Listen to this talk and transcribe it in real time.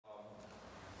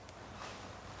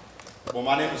Well,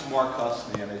 my name is Mark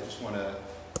Husni, and I just want to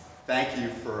thank you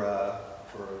for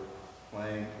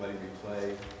letting me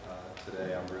play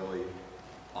today. I'm really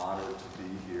honored to be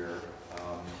here.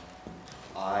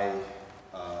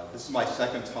 This is my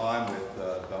second time with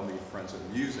Belle Mead Friends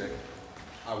of Music.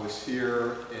 I was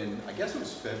here in, I guess it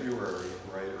was February,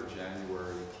 right, or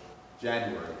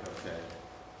January, okay,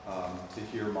 to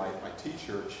hear my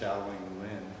teacher, Xiaoling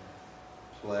Lin,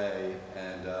 play,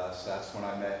 and so that's when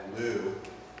I met Lou,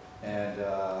 and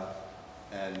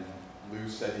Lou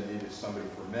said he needed somebody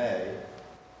for May,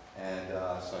 and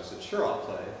so I said, sure, I'll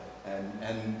play,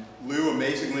 and Lou,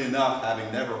 amazingly enough,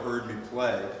 having never heard me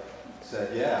play,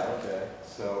 said, yeah, okay,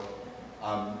 so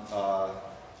I'm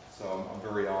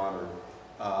very honored.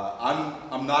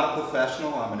 I'm not a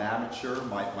professional, I'm an amateur.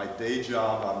 My day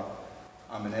job,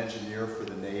 I'm an engineer for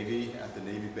the Navy at the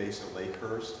Navy base at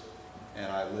Lakehurst,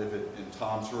 and I live in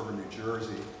Toms River, New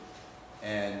Jersey,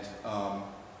 and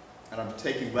I'm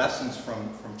taking lessons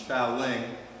from Chao Ling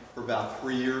for about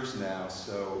 3 years now,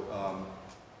 so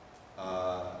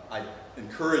I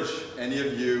encourage any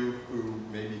of you who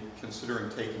may be considering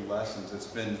taking lessons.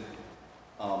 It's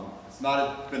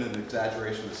not been an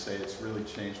exaggeration to say it's really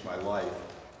changed my life,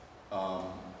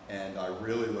 and I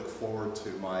really look forward to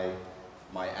my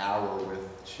hour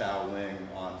with Chao Ling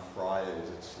on Fridays.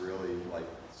 It's really like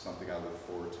something I look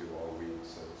forward to all week,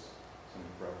 so it's an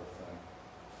incredible thing.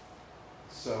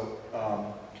 So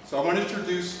I want to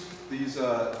introduce these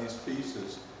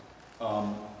pieces.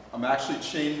 I'm actually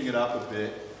changing it up a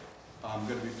bit. I'm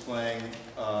going to be playing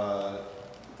the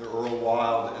Earl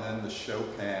Wild and then the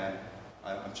Chopin.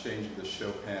 I'm changing the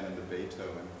Chopin and the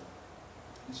Beethoven.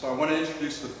 And so I want to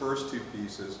introduce the first two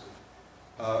pieces.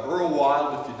 Earl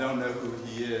Wild, if you don't know who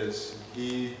he is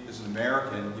an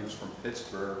American. He was from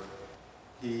Pittsburgh.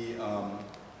 He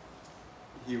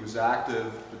was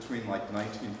active between like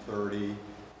 1930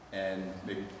 and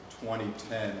maybe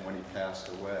 2010 when he passed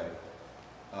away.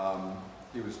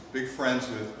 He was big friends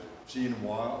with Gene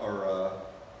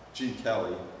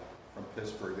Kelly from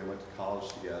Pittsburgh. They went to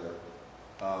college together.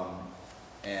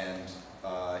 And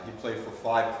he played for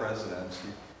 5 presidents.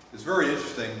 It's very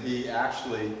interesting. He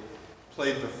actually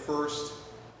played the first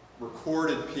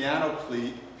recorded piano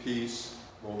piece,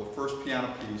 well, the first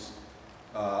piano piece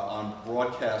on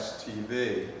broadcast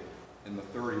TV in the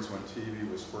 30s when TV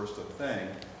was first a thing.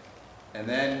 And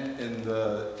then in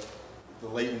the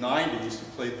late 90s, he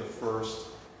played the first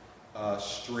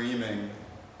streaming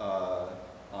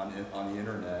on the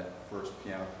internet, first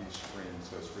piano piece streamed,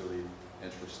 so it's really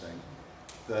interesting.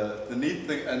 The neat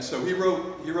thing, and so he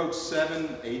wrote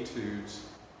 7 etudes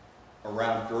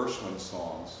around Gershwin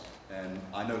songs, and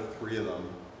I know 3 of them.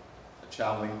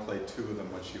 Chao Ling played 2 of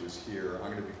them when she was here.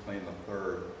 I'm going to be playing the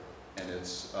 3rd, and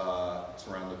it's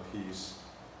around the piece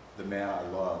 "The Man I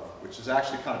Love," which is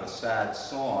actually kind of a sad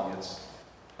song. It's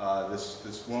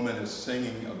this woman is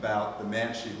singing about the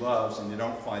man she loves, and you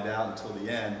don't find out until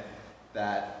the end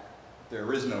that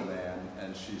there is no man,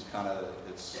 and she's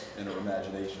it's in her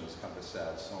imagination, it's kind of a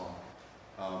sad song.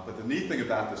 But the neat thing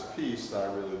about this piece that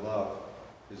I really love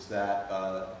is that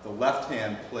the left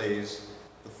hand plays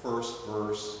the first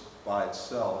verse by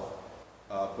itself,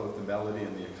 both the melody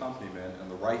and the accompaniment,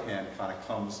 and the right hand kind of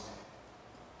comes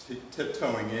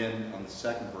tiptoeing in on the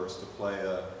second verse to play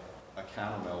a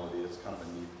counter melody. It's kind of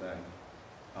a neat thing.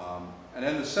 And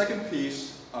then the second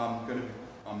piece I'm going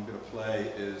to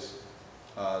play is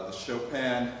the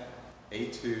Chopin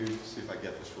Etude, see if I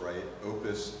get this right,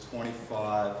 Opus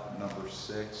 25, number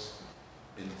 6,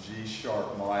 in G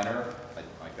sharp minor.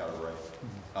 I got it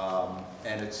right.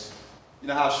 And it's, you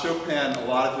know how Chopin, a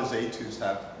lot of his etudes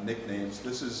have nicknames.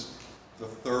 This is the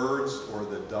thirds or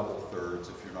the double thirds,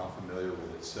 if you're not familiar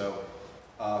with it. So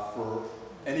for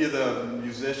any of the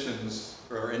musicians,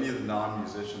 or any of the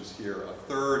non-musicians here, a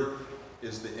third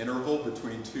is the interval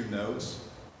between 2 notes.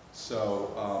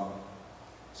 So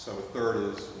so a third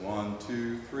is 1,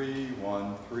 2, 3,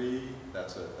 1, 3.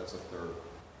 That's a third.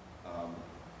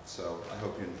 So I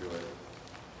hope you enjoy it.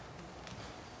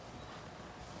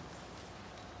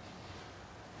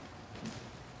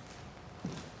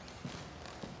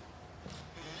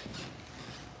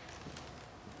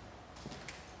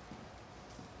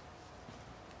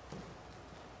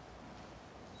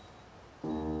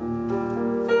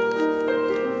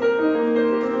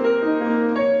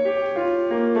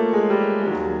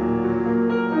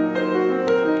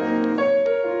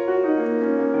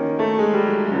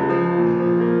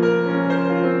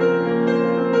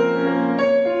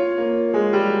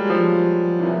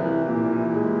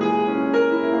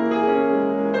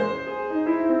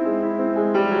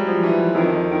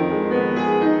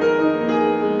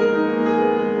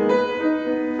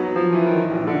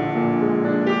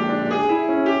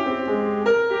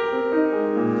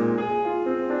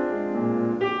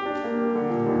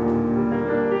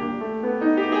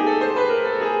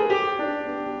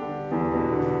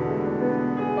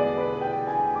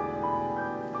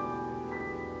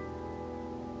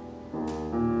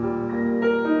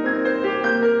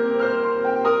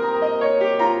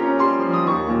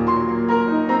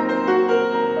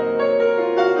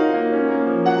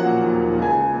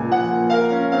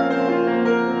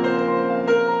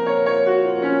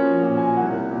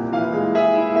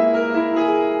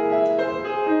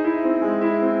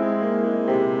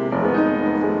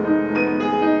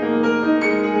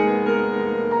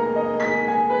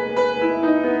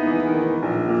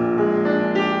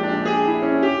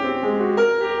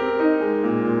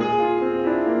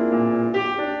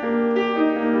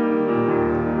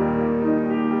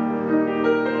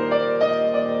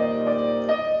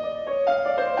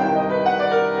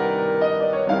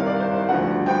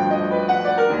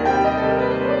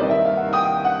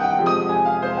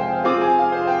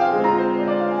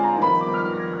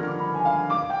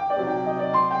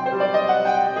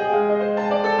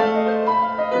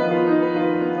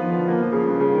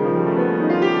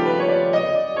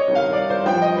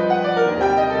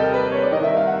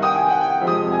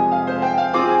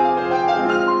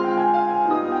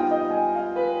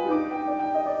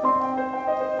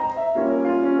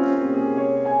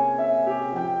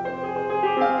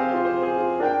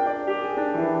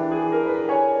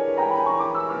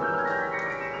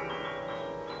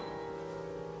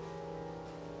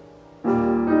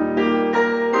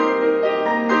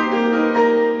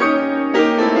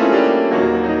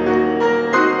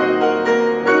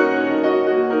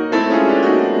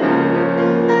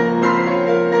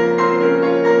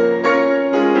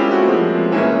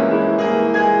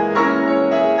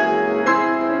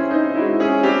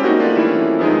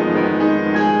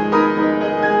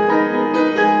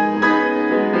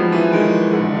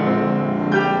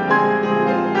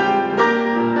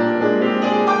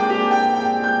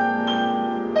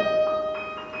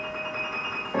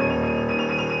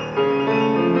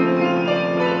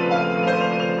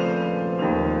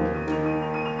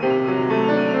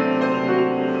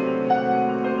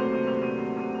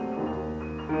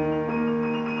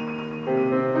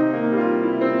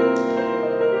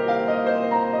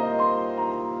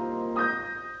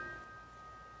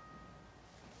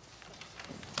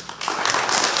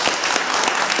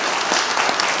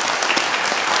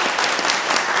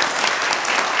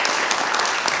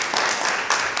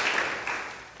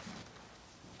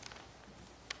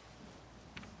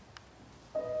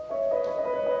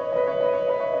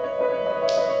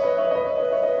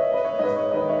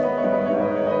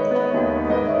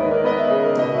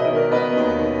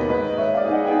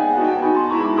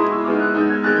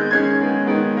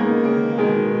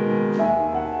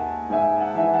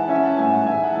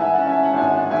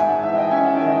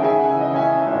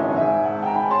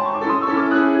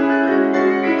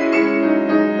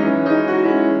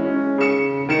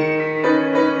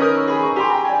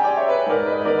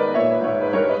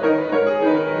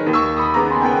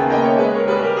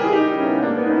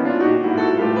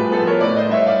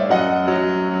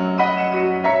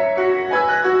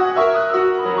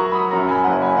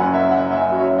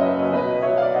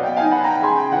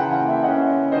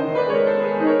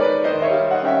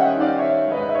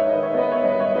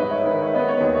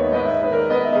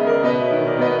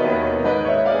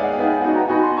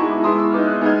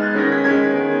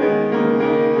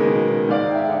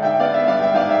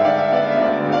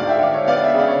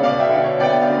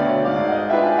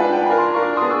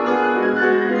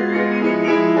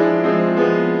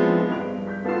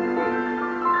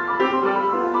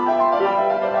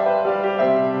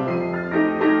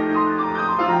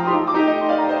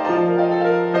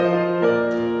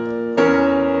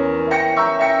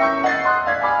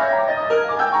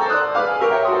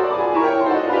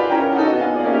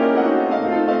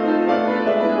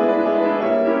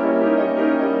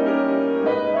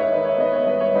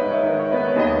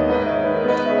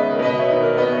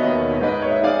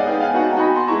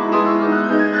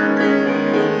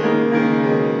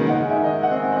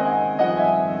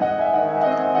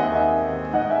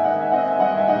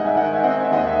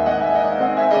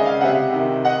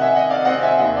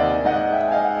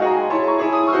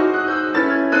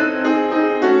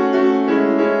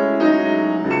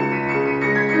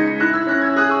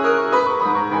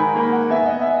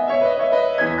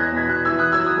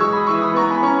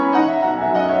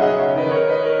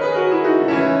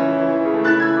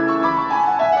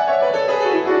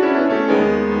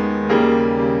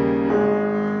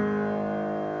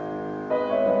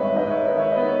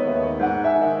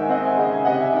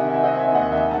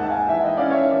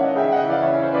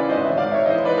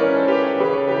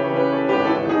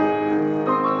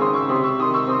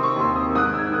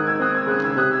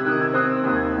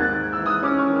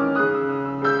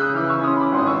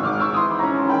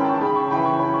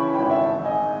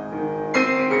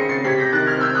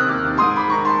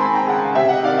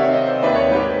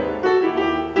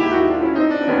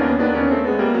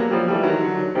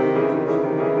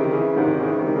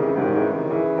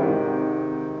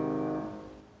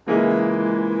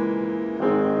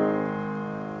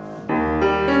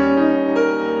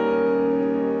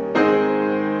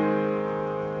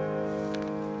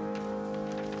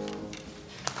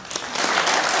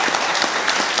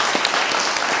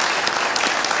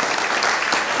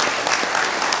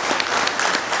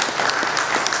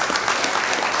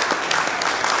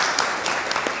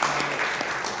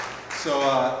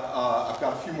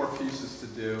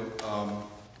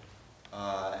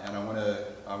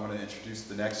 introduce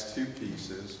the next two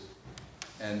pieces.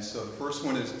 And so the first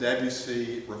one is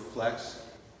Debussy Reflectons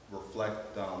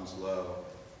Low,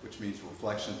 which means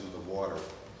reflections in the water.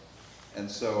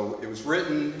 And so it was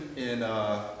written in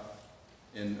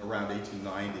around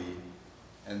 1890.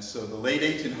 And so the late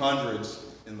 1800s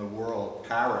in the world,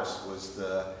 Paris was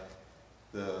the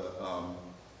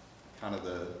kind of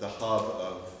the hub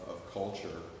of culture.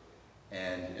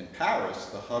 And in Paris,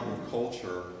 the hub of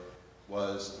culture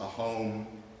was a home,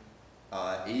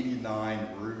 89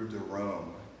 Rue de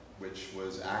Rome, which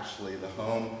was actually the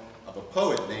home of a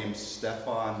poet named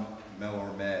Stéphane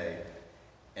Mallarmé.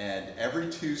 And every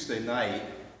Tuesday night,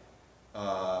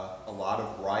 a lot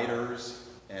of writers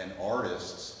and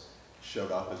artists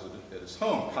showed up at his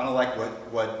home, kind of like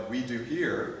what we do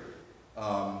here.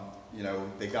 You know,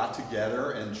 they got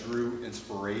together and drew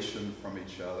inspiration from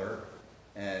each other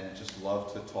and just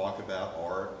loved to talk about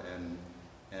art.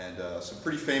 And some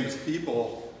pretty famous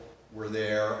people were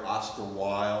there: Oscar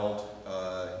Wilde,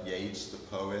 Yeats, the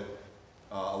poet,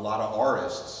 a lot of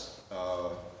artists,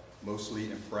 mostly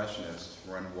impressionists,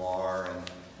 Renoir and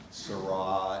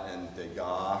Seurat and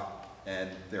Degas. And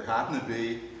there happened to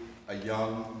be a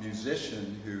young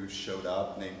musician who showed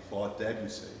up named Claude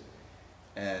Debussy.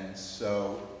 And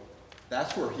so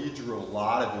that's where he drew a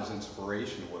lot of his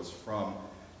inspiration, was from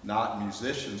not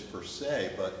musicians per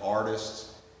se, but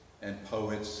artists and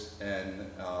poets and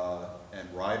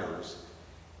writers.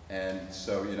 And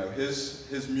so, you know,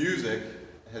 his music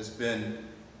has been,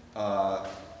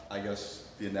 I guess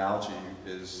the analogy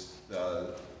is,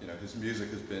 you know, his music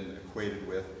has been equated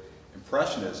with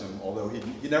Impressionism, although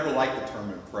he never liked the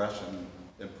term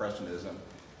Impressionism,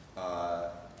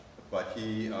 but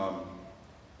he,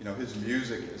 you know, his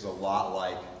music is a lot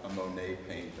like a Monet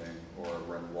painting or a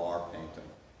Renoir painting.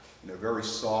 You know, very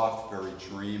soft, very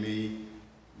dreamy,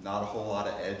 not a whole lot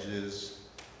of edges,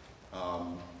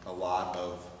 a lot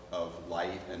of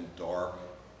light and dark,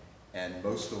 and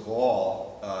most of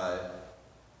all,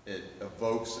 it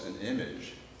evokes an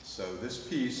image. So this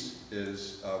piece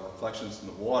is Reflections in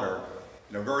the Water,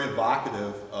 you know, very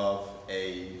evocative of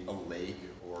a lake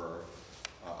or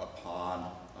a pond.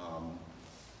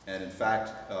 And in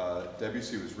fact,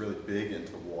 Debussy was really big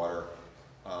into water.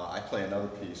 I play another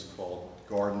piece called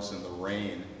Gardens in the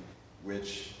Rain,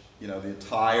 which, you know, the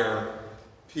entire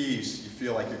piece, you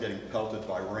feel like you're getting pelted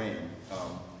by rain.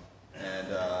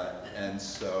 And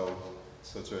so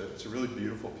it's a really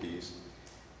beautiful piece.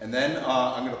 And then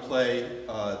I'm going to play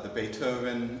the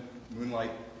Beethoven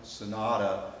Moonlight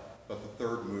Sonata, but the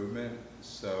third movement.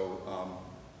 So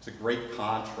it's a great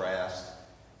contrast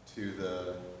to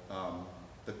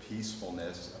the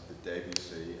peacefulness of the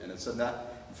Debussy, and it's in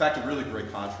fact a really great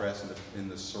contrast in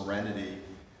the serenity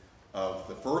of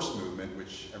the first movement,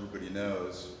 which everybody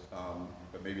knows,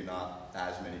 but maybe not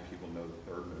as many people know the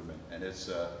third movement. And it's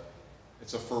a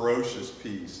ferocious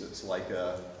piece. It's like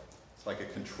a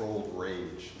controlled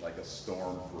rage, like a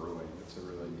storm brewing. It's a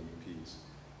really neat piece.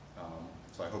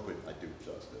 So I hope I do it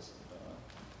justice.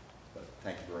 But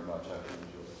thank you very much. I hope you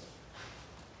enjoy it.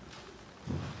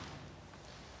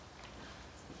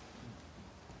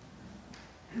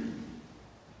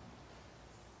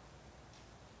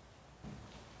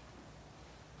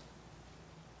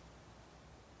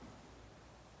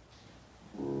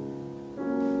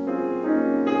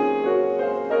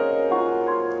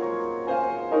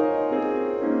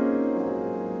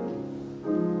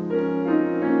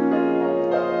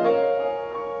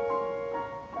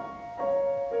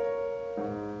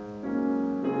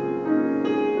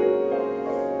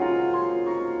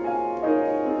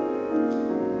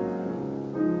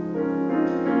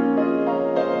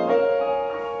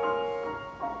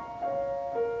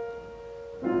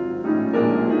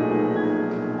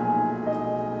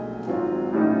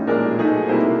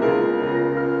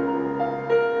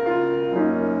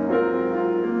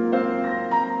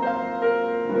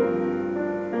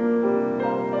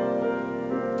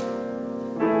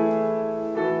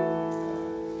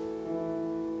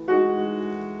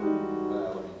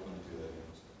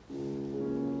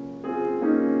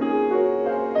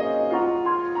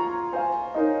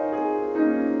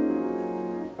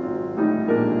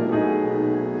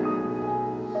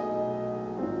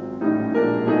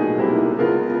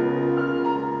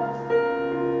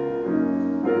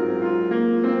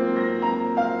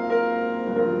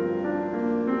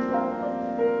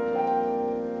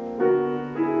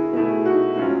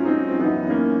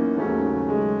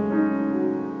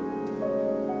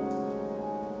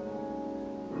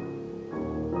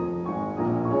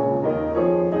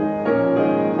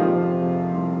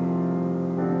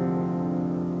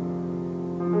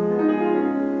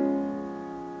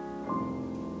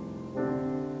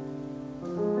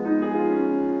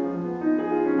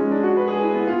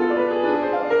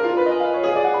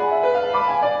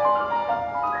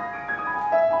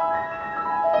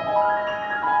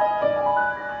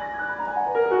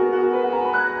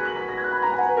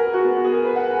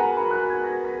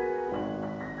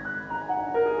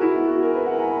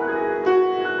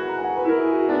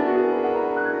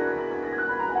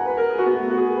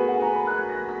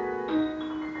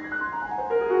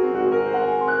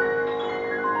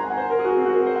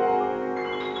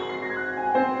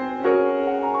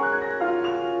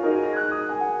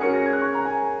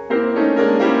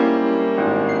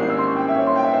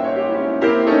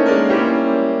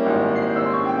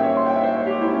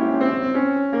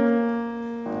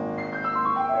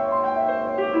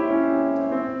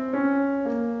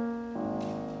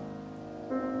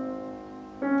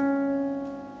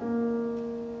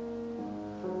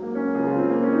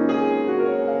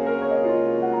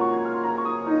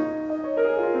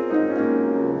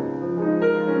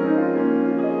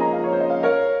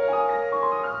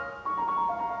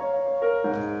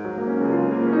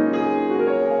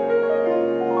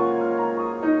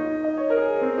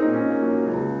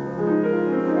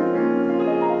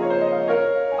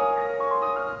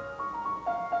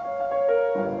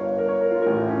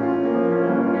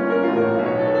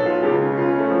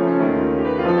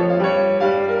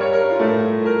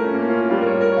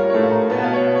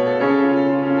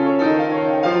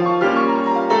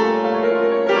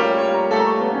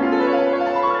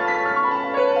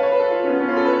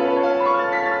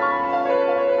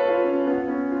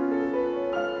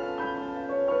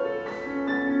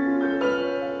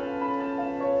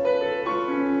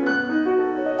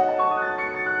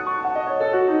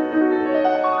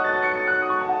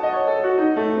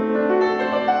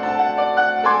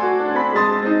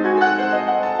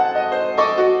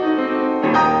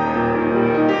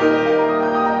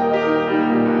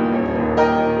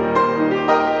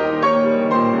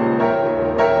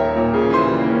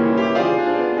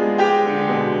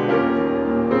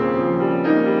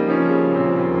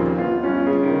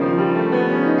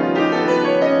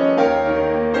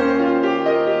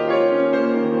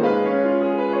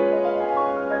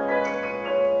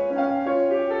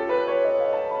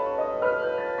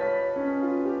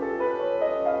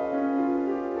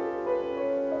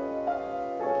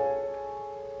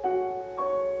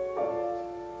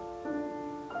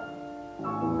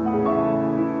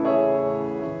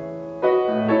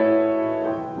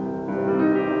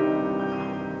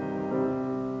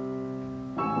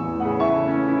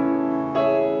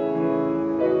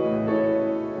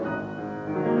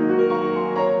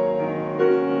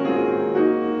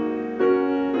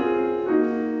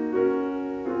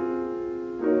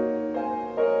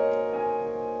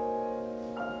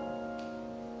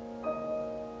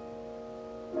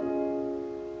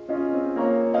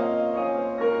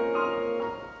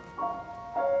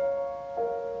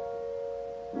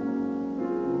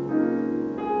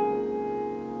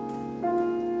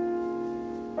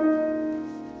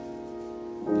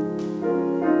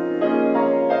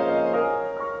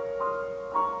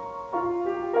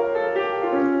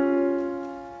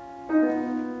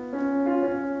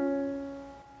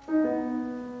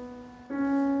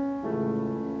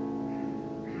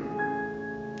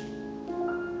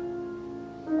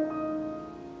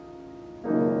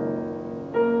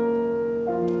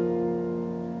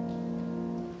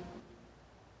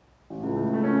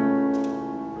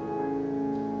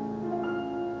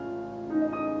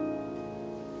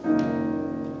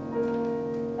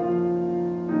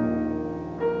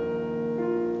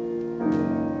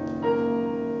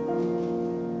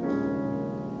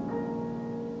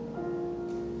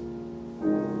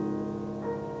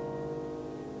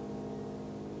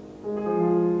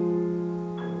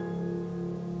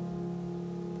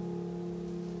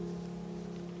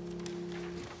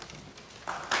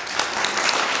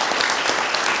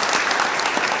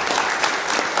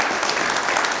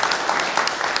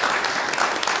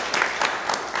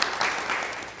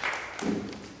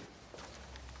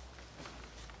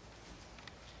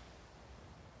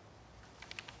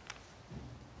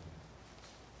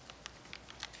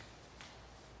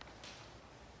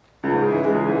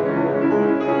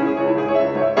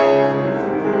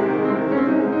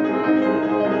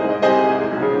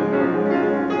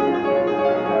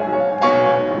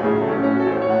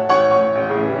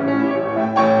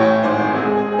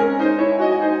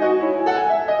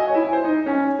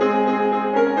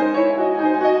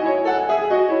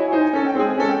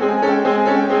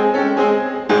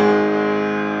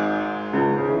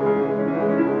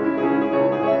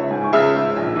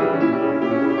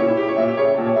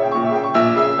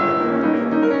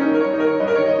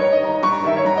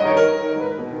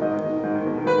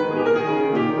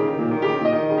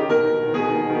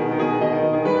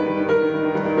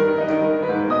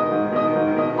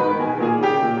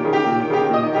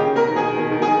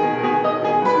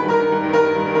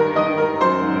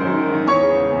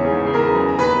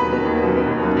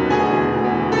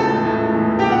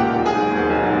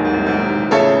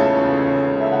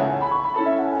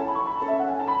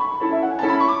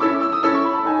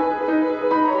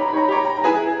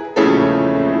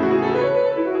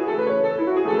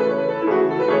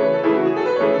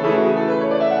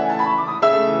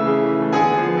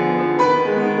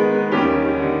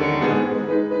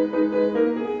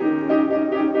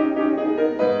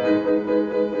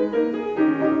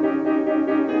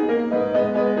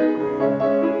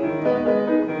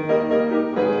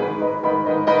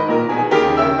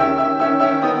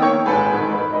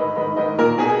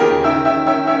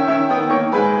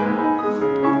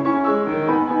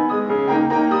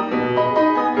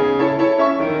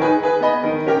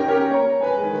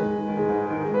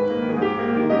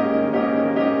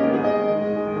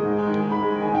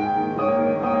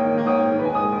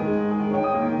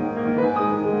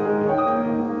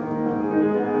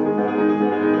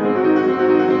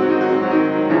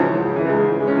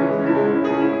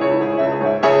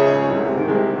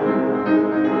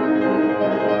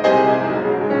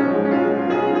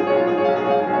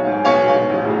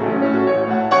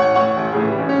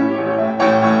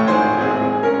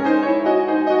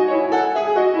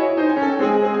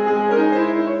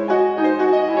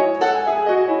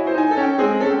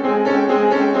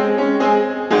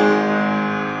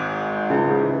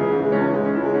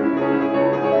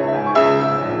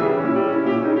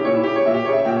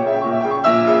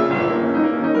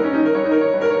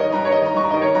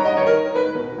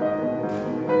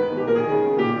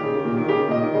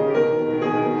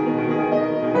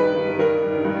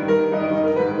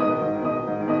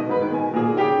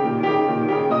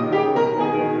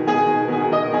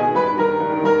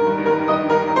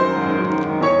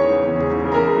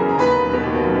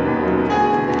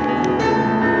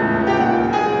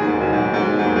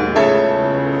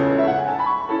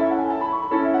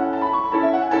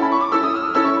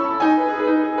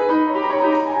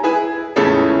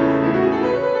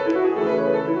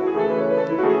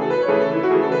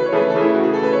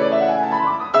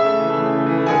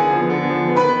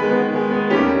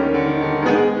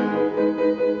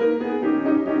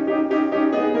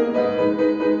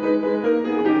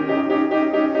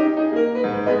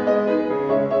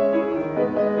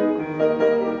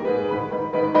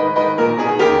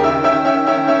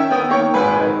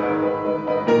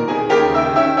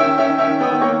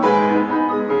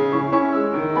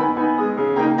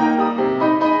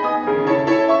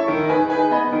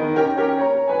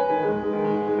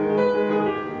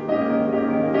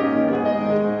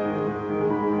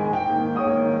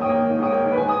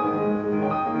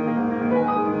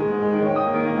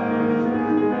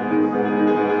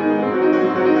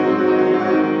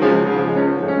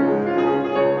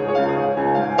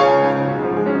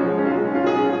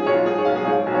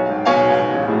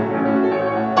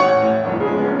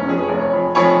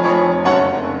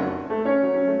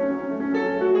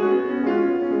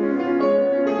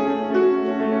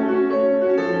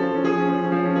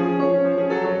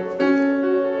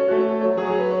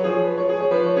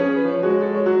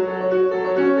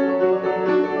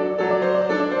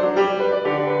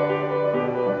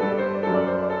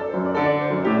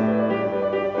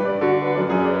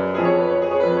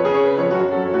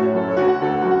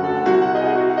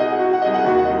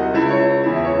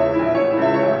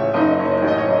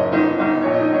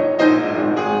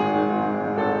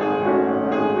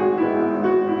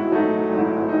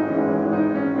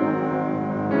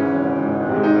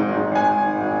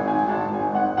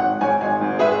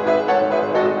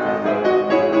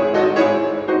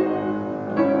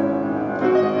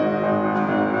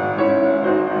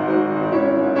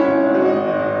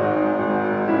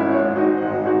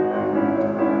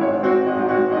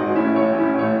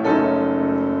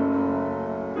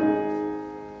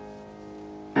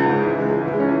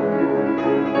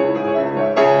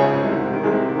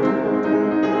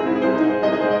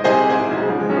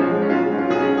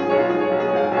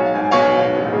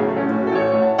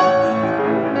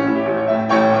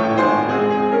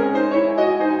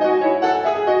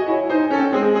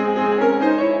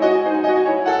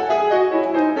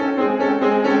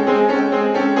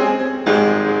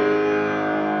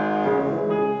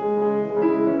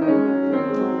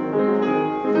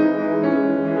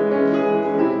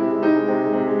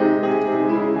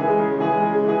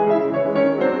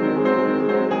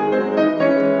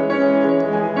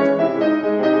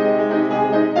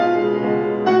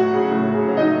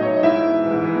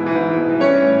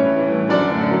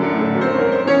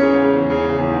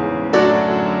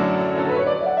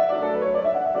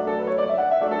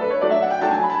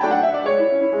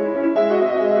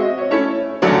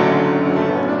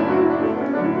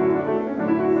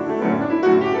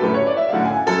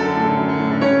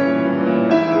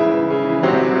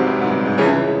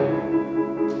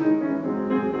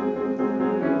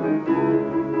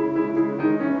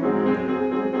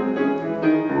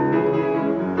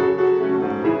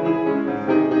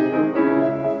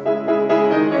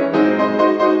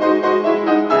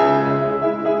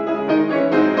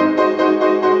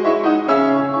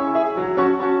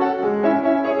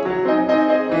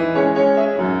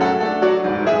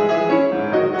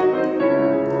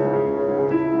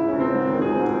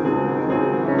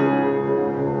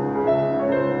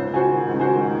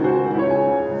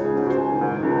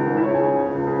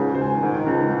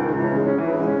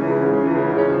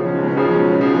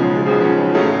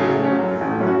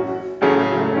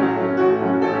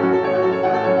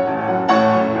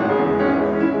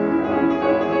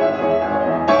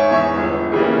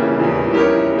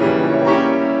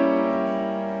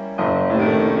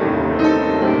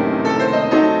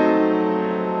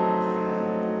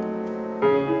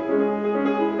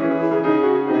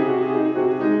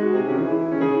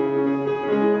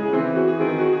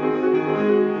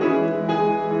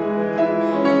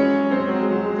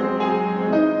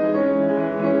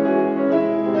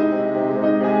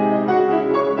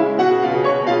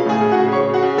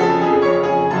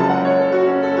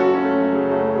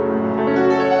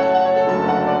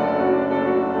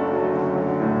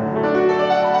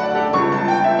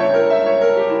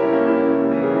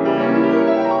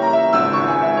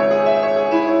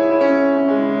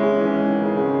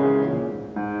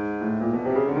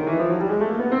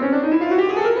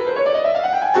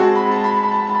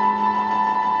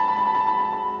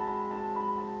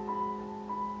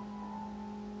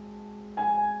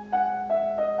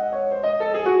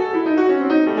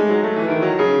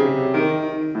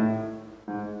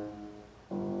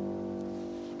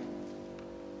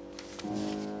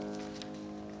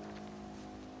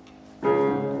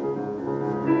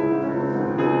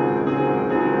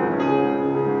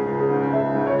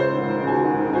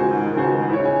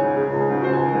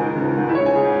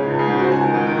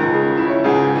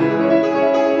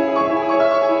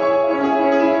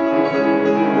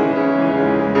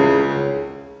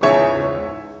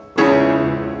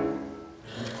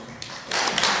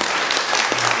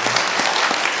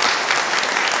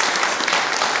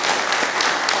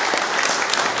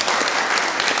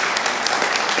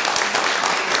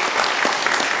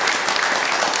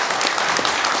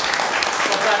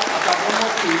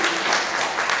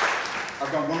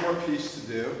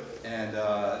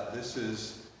 this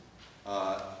is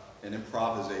an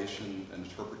improvisation, an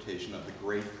interpretation of the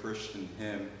great Christian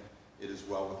hymn, "It Is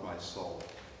Well With My Soul."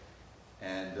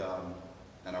 And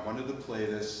I wanted to play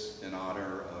this in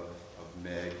honor of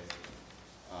Meg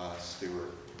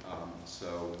Stewart.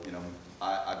 So, you know,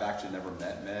 I've actually never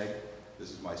met Meg.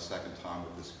 This is my second time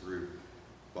with this group,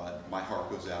 but my heart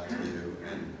goes out to you,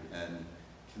 and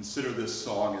consider this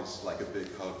song as like a big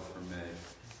hug for me.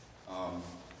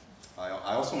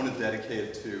 I also want to dedicate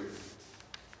it to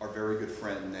our very good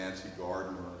friend Nancy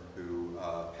Gardner, who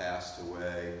passed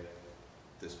away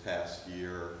this past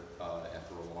year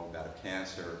after a long bout of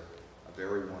cancer. A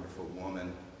very wonderful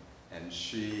woman, and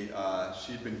she'd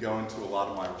been going to a lot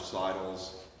of my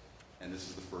recitals, and this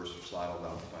is the first recital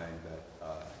that I'm playing that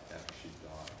after she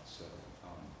died.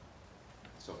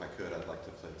 So if I could, I'd like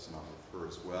to play this in honor of her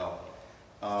as well.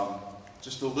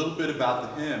 Just a little bit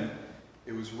about the hymn.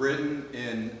 It was written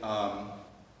in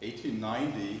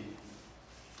 1890,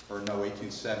 or no,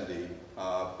 1870,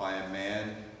 by a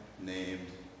man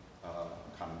named, I'm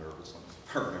kind of nervous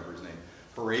if I remember his name,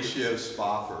 Horatio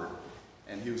Spofford,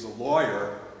 and he was a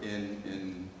lawyer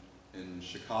in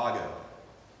Chicago.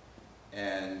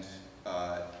 And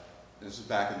this is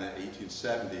back in the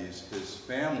 1870s. His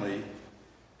family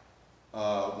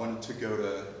wanted to go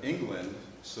to England,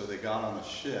 so they got on a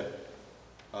ship.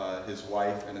 His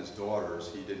wife and his daughters,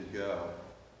 he didn't go.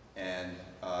 And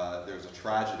there was a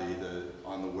tragedy.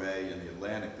 On the way in the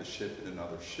Atlantic, the ship hit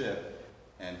another ship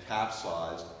and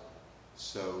capsized.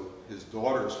 So his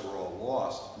daughters were all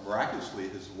lost. Miraculously,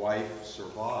 his wife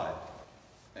survived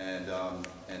and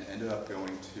ended up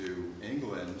going to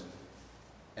England.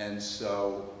 And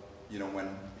so, you know,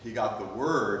 when he got the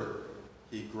word,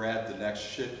 he grabbed the next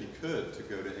ship he could to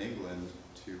go to England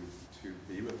to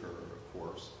be with her, of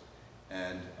course.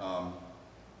 And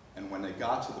when they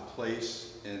got to the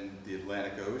place in the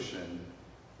Atlantic Ocean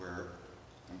where,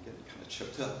 I'm getting kind of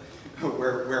choked up,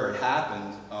 where it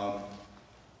happened,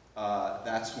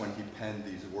 that's when he penned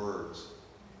these words,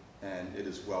 and "It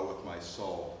is well with my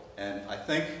soul." And I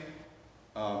think,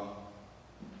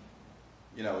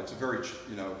 you know, it's a very,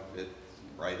 you know,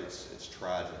 it's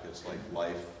tragic. It's like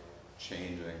life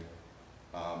changing.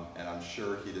 And I'm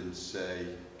sure he didn't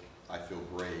say, "I feel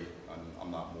great,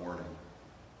 I'm not mourning."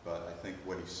 But I think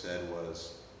what he said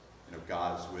was, you know,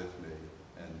 God is with me,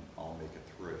 and I'll make it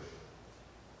through.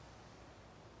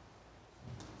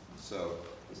 So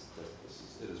this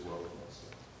is "It Is Well With My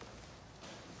Soul."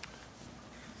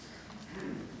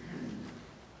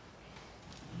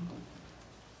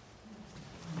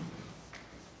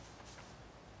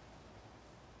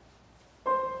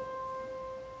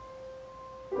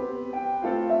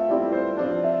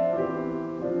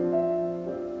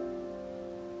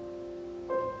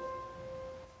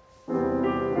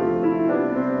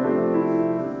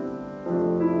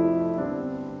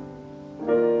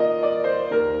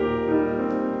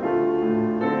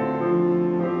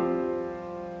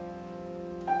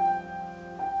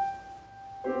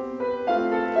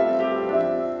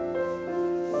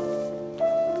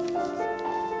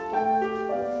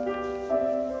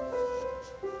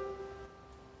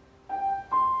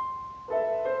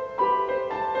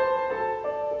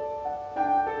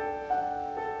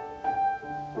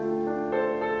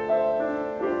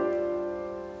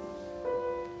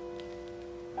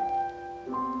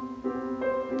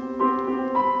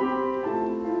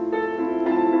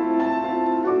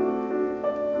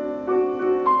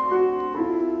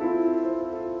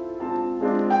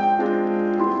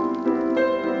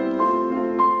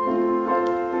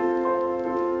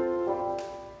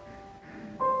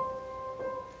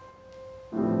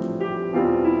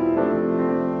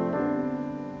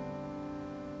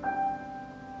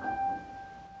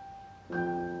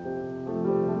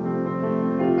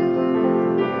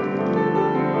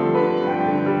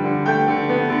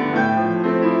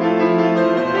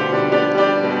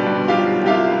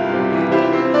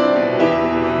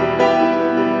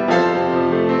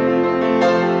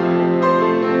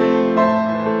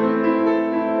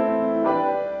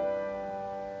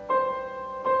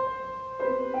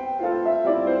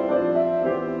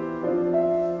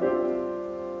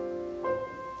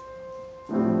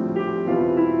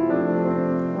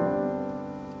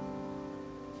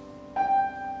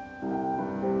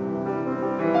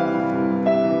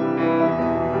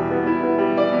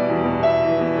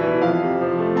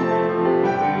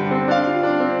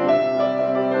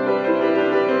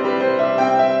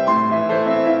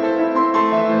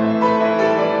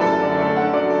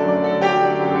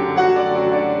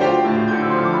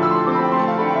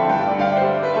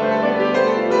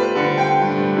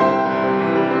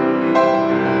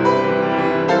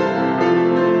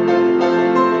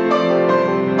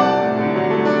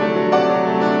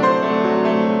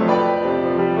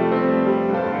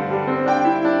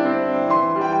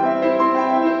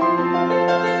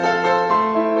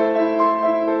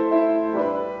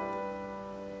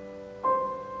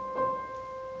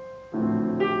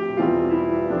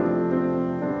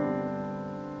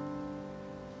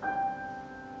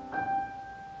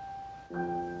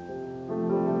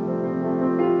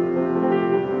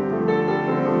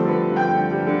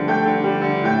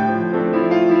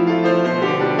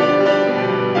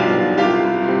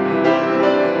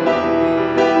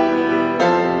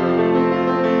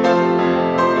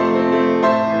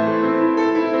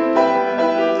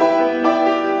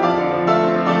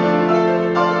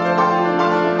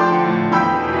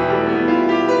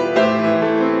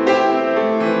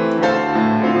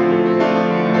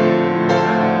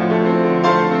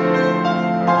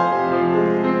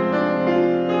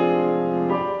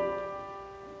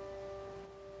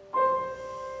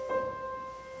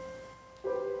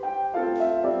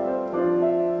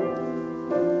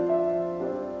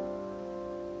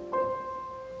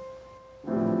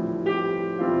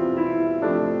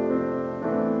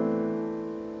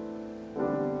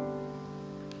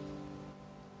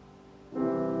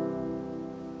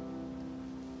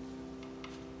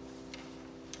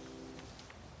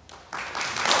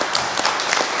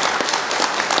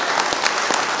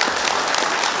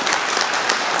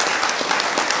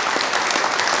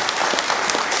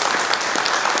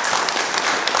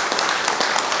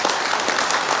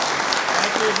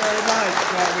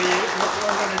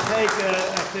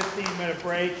 15-minute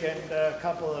break, and a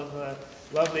couple of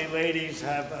lovely ladies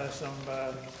have some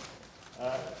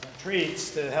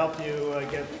treats to help you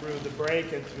get through the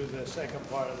break and through the second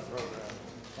part of the program.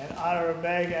 In honor of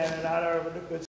Meg and in honor of a good